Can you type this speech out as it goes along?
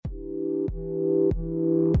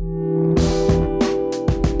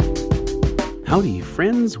Howdy,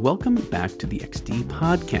 friends. Welcome back to the XD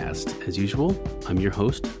Podcast. As usual, I'm your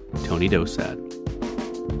host, Tony Dosad.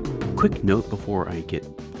 Quick note before I get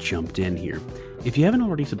jumped in here. If you haven't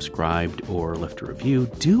already subscribed or left a review,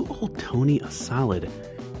 do old Tony a solid.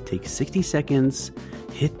 Take 60 seconds,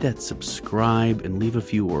 hit that subscribe, and leave a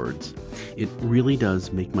few words. It really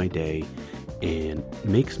does make my day and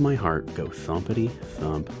makes my heart go thumpity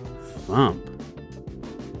thump thump.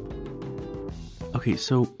 Okay,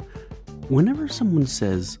 so whenever someone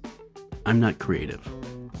says, I'm not creative,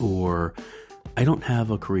 or I don't have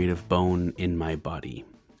a creative bone in my body,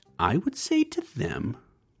 I would say to them,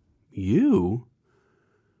 you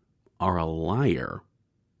are a liar.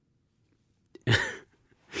 Now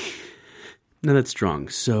that's strong,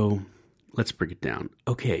 so let's break it down.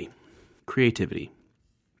 Okay, creativity.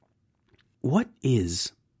 What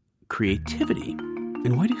is creativity?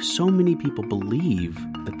 And why do so many people believe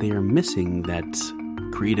that they are missing that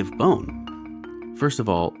creative bone? First of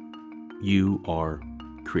all, you are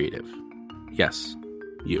creative. Yes,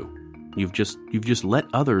 you. You've just let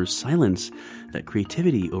others silence that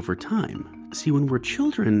creativity over time. See, when we're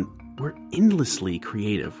children, we're endlessly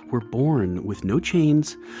creative. We're born with no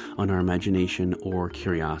chains on our imagination or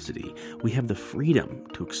curiosity. We have the freedom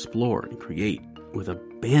to explore and create with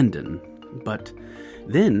abandon. But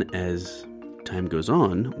then, as time goes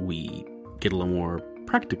on, we get a little more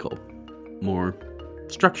practical, more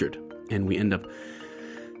structured, and we end up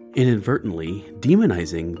inadvertently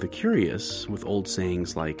demonizing the curious with old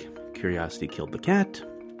sayings like, curiosity killed the cat,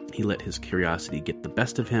 he let his curiosity get the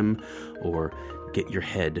best of him, or get your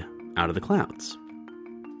head out of the clouds.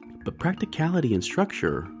 But practicality and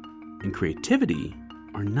structure and creativity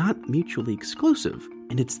are not mutually exclusive,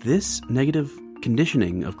 and it's this negative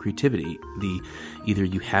conditioning of creativity, the either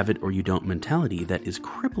you have it or you don't mentality, that is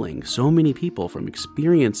crippling so many people from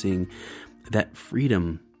experiencing that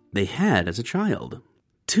freedom they had as a child.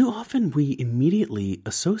 Too often we immediately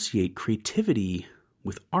associate creativity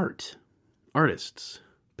with art. Artists,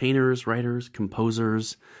 painters, writers,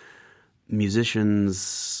 composers,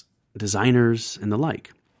 musicians, designers, and the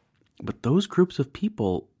like. But those groups of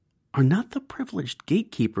people are not the privileged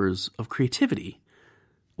gatekeepers of creativity.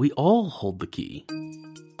 We all hold the key.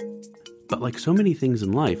 But like so many things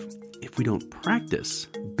in life, if we don't practice,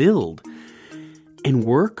 build, and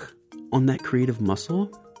work on that creative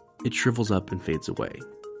muscle, it shrivels up and fades away.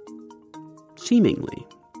 Seemingly.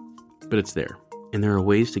 But it's there. And there are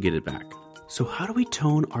ways to get it back. So how do we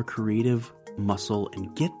tone our creative muscle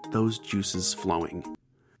and get those juices flowing?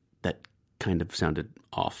 That kind of sounded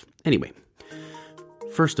off. Anyway,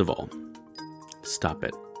 first of all, stop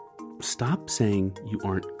it. Stop saying you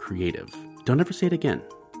aren't creative. Don't ever say it again.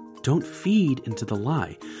 Don't feed into the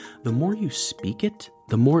lie. The more you speak it,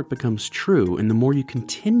 the more it becomes true, and the more you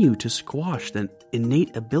continue to squash that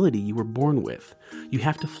innate ability you were born with. You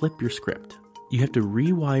have to flip your script. You have to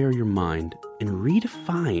rewire your mind and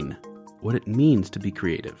redefine what it means to be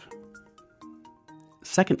creative.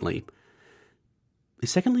 Secondly,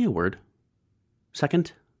 is secondly a word?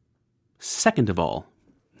 Second? Second of all,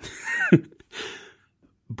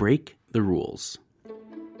 break the rules.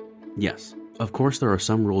 Yes, of course there are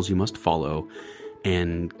some rules you must follow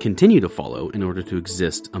and continue to follow in order to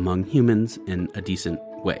exist among humans in a decent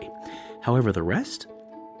way. However, the rest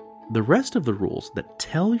of the rules that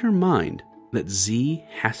tell your mind that Z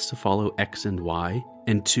has to follow X and Y,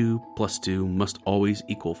 and 2 plus 2 must always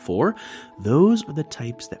equal 4, those are the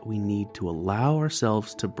types that we need to allow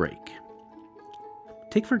ourselves to break.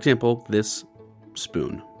 Take, for example, this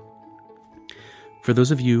spoon. For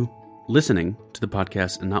those of you listening to the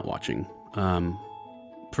podcast and not watching,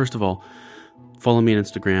 first of all, follow me on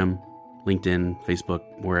Instagram, LinkedIn, Facebook,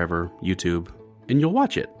 wherever, YouTube, and you'll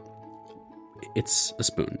watch it. It's a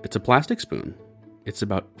spoon. It's a plastic spoon. It's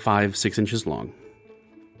about 5-6 inches long.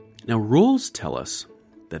 Now, rules tell us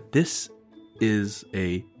that this is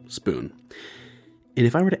a spoon. And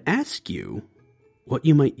if I were to ask you what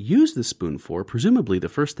you might use the spoon for, presumably the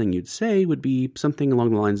first thing you'd say would be something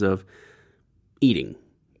along the lines of eating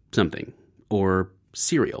something or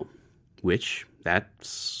cereal, which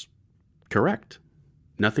that's correct.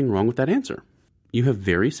 Nothing wrong with that answer. You have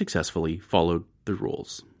very successfully followed the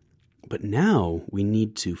rules. But now we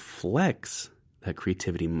need to flex that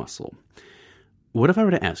creativity muscle. What if I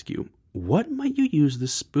were to ask you, what might you use the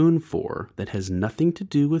spoon for that has nothing to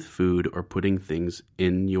do with food or putting things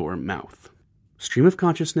in your mouth? Stream of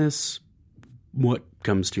consciousness, what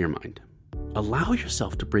comes to your mind? Allow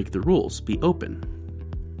yourself to break the rules. Be open.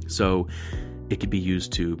 So it could be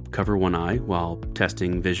used to cover one eye while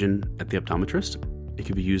testing vision at the optometrist. It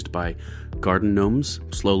could be used by garden gnomes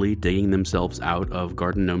slowly digging themselves out of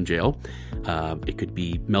garden gnome jail. It could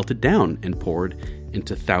be melted down and poured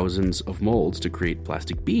into thousands of molds to create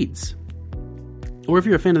plastic beads. Or if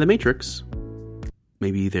you're a fan of The Matrix,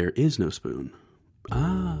 maybe there is no spoon.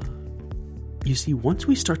 You see, once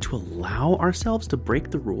we start to allow ourselves to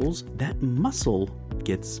break the rules, that muscle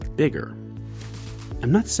gets bigger.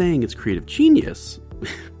 I'm not saying it's creative genius,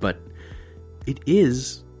 but it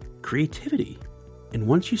is creativity. And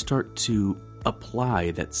once you start to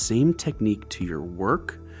apply that same technique to your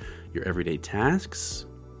work, your everyday tasks,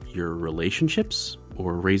 your relationships,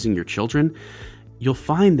 or raising your children, you'll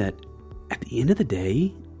find that at the end of the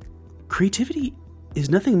day, creativity is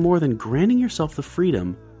nothing more than granting yourself the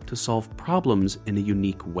freedom to solve problems in a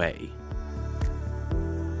unique way.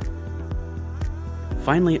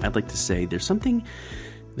 Finally, I'd like to say there's something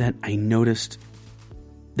that I noticed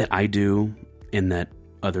that I do and that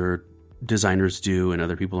other designers do and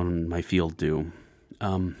other people in my field do,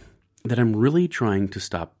 that I'm really trying to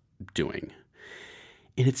stop doing.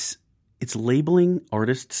 And it's labeling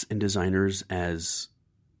artists and designers as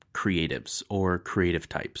creatives or creative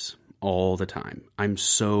types all the time. I'm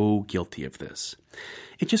so guilty of this.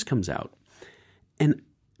 It just comes out. And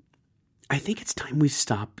I think it's time we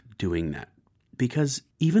stop doing that. Because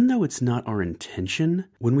even though it's not our intention,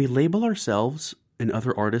 when we label ourselves and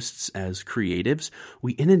other artists as creatives,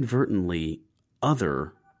 we inadvertently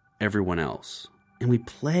other everyone else. And we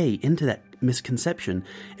play into that misconception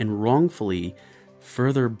and wrongfully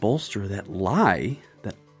further bolster that lie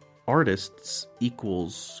that artists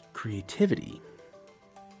equals creativity.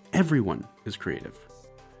 Everyone is creative.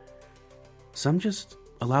 Some just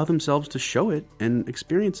allow themselves to show it and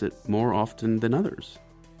experience it more often than others.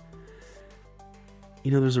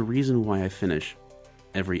 You know, there's a reason why I finish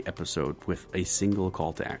every episode with a single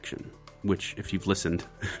call to action, which, if you've listened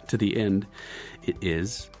to the end, it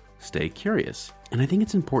is stay curious. And I think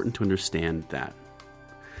it's important to understand that.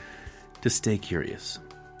 To stay curious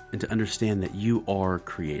and to understand that you are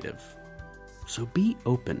creative. So be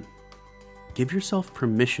open. Give yourself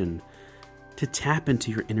permission to tap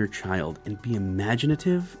into your inner child and be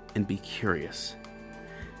imaginative and be curious.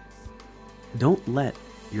 Don't let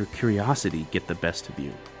your curiosity get the best of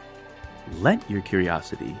you. Let your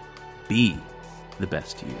curiosity be the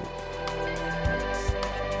best you.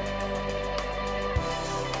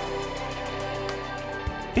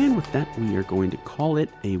 And with that, we are going to call it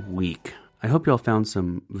a week. I hope you all found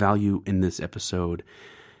some value in this episode.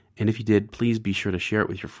 And if you did, please be sure to share it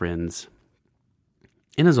with your friends.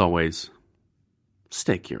 And as always,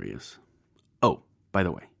 stay curious. Oh, by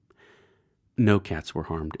the way, no cats were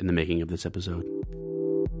harmed in the making of this episode.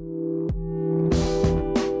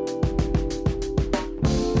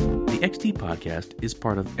 The XD Podcast is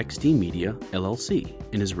part of XD Media, LLC,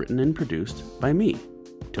 and is written and produced by me,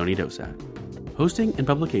 Tony Dosat. Hosting and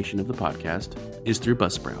publication of the podcast is through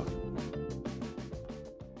Buzzsprout.